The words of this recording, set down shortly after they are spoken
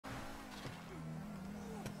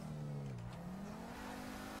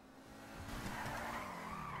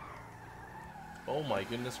Oh my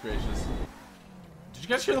goodness gracious. Did you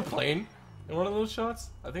guys hear the plane in one of those shots?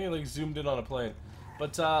 I think it like zoomed in on a plane.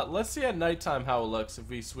 But let's see at nighttime how it looks if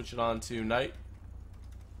we switch it on to night.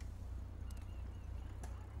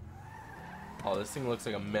 Oh, this thing looks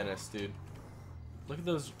like a menace, dude. Look at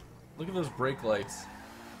those brake lights.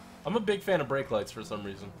 I'm a big fan of brake lights for some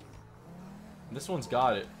reason. And this one's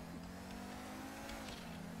got it.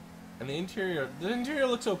 And the interior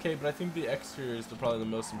looks okay, but I think the exterior is probably the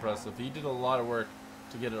most impressive. He did a lot of work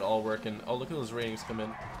to get it all working. Oh, look at those ratings come in.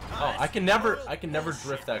 Oh, I can never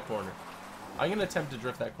drift that corner. I'm gonna attempt to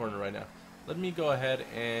drift that corner right now. Let me go ahead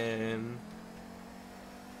and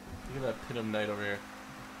look at that pit of night over here.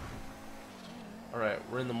 All right,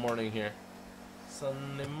 we're in the morning here.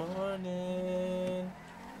 Sunday morning.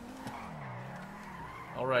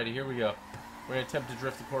 Alrighty, here we go. We're gonna attempt to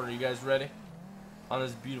drift the corner. You guys ready? On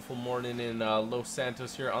this beautiful morning in Los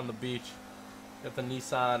Santos here on the beach. Got the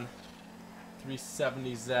Nissan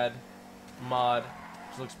 370Z mod,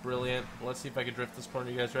 which looks brilliant. Let's see if I can drift this corner.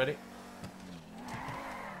 You guys ready?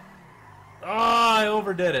 Oh, I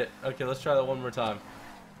overdid it. Okay, let's try that one more time.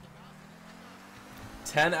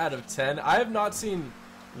 10 out of 10. I have not seen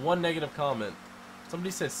one negative comment.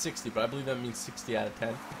 Somebody said 60, but I believe that means 60 out of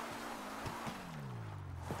 10.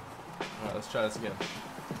 Alright, let's try this again.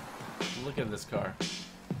 Look at this car. I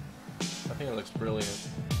think it looks brilliant.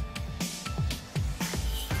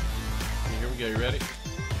 Okay, here we go. You ready?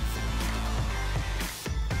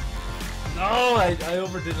 No, I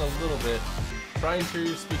overdid it a little bit. Try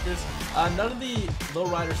interior speakers. None of the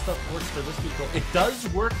lowrider stuff works for this vehicle. It does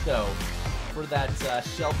work though for that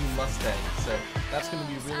Shelby Mustang. So that's going to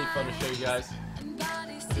be really fun to show you guys. Look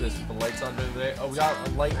at this with the lights on during the day. Oh, we got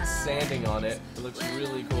a light sanding on it. It looks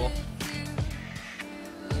really cool.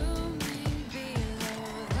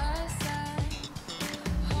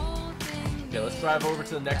 Okay, let's drive over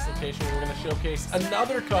to the next location where we're going to showcase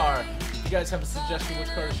another car. If you guys have a suggestion which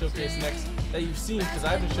car to showcase next that you've seen, because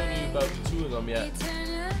I haven't shown you about 2 of them yet,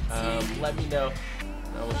 let me know.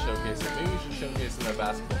 I will showcase it. Maybe we should showcase in that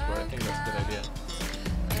basketball court. I think that's a good idea.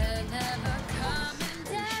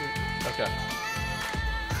 Holy shoot. Okay.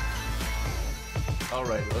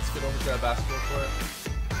 Alright, let's get over to that basketball court.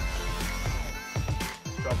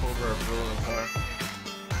 Drop over our brilliant car.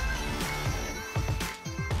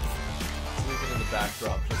 In the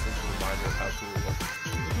backdrop, just as a reminder of how cool it looks.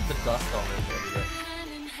 Look at the dust on it every day.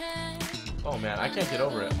 Oh man, I can't get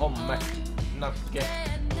over it. Oh my, not get.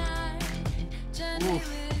 Oof.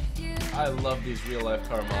 I love these real life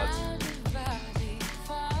car mods.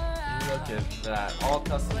 Look at that, all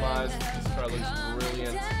customized. This car looks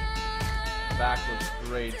brilliant. The back looks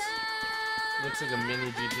great. Looks like a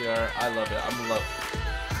mini GTR. I love it. I'm in love.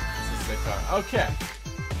 This is a sick car. Okay.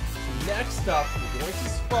 So next up, we're going to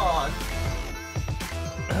spawn.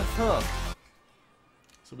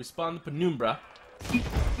 So we spawned the Penumbra,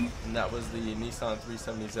 and that was the Nissan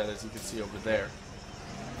 370Z, as you can see over there.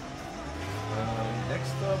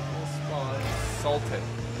 Next up, we'll spawn Sultan.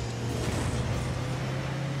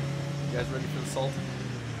 You guys ready for the Sultan?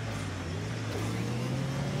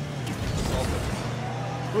 Sultan.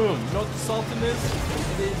 Boom! You know what the Sultan is?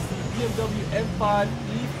 It is the BMW M5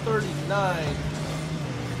 E39.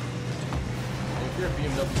 And if you're a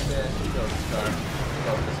BMW fan, you know this car.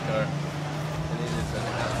 Love this car, and it is an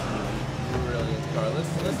absolutely brilliant car. Let's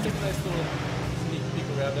take a nice little sneak peek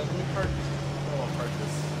around it. Let me park. I don't want to park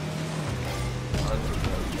this onto the.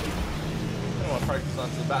 I don't want to park this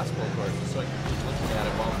onto the basketball court, just so I can keep looking at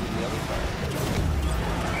it while I'm doing the other car.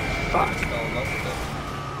 I just fell in love with it.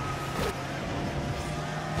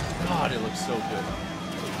 God, it looks so good.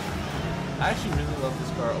 I actually really loved this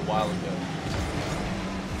car a while ago.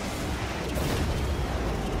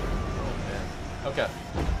 Okay,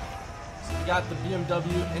 so we got the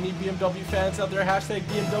BMW. Any BMW fans out there? Hashtag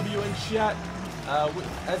BMW in chat. On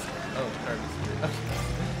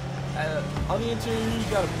the interior, you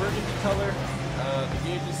got a burgundy color. The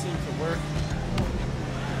gauges seem to work.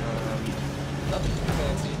 Nothing too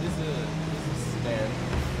fancy. This is a sedan.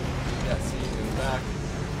 You got seat in the back.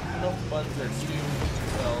 I don't know if the buttons are too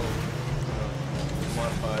well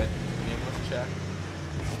modified. Let's check.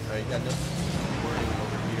 Alright, you got no wording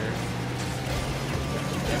over here.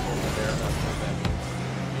 Over there, not sure what that means.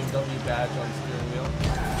 BMW badge on the steering wheel.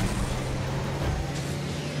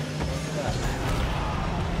 Look at that.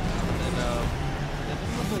 And then, it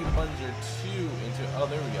doesn't look like the buttons are too into. Oh,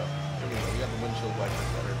 there we go. There we go. We got the windshield wipers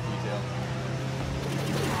that are detailed.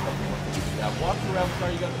 Yeah, walking around the car,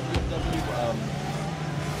 you got the BMW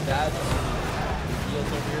badge on the wheels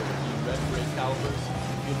over here with the red gray calipers.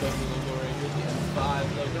 BMW logo right here, the M5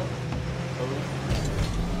 logo.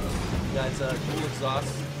 You got dual exhaust.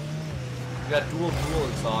 got dual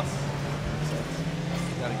exhaust.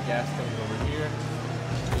 We got a gas tank over here.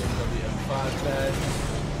 BMW M5 badge.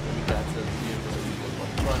 And we got the BMW look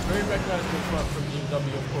on the front. Very recognizable front from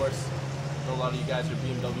BMW, of course. I know a lot of you guys are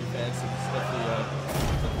BMW fans, so it's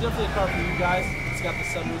definitely a car for you guys. It's got the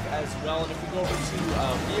sunroof as well. And if we go over to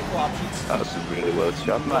vehicle options, That was a really well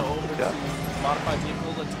shot, man. over Good to job. modified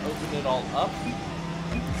vehicle, let's open it all up. See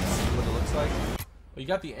what it looks like. Well, you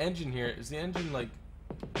got the engine here. Is the engine like?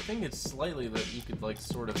 I think it's slightly that you could like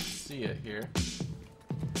sort of see it here.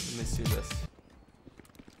 Let me see this.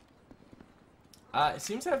 It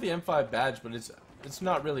seems to have the M5 badge, but it's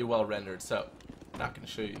not really well rendered, so I'm not going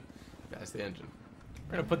to show you guys the engine.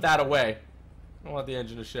 We're going to put that away. I don't want the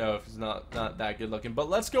engine to show if it's not that good looking. But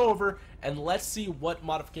let's go over and let's see what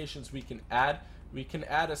modifications we can add. We can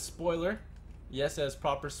add a spoiler. Yes, it has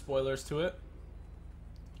proper spoilers to it.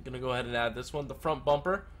 I'm going to go ahead and add this one. The front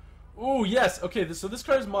bumper. Ooh, yes. Okay, so this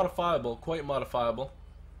car is modifiable, quite modifiable.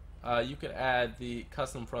 You could add the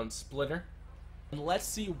custom front splitter. And let's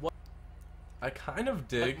see what I kind of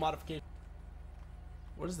dig. Modification.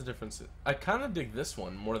 What is the difference? I kind of dig this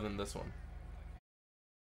one more than this one.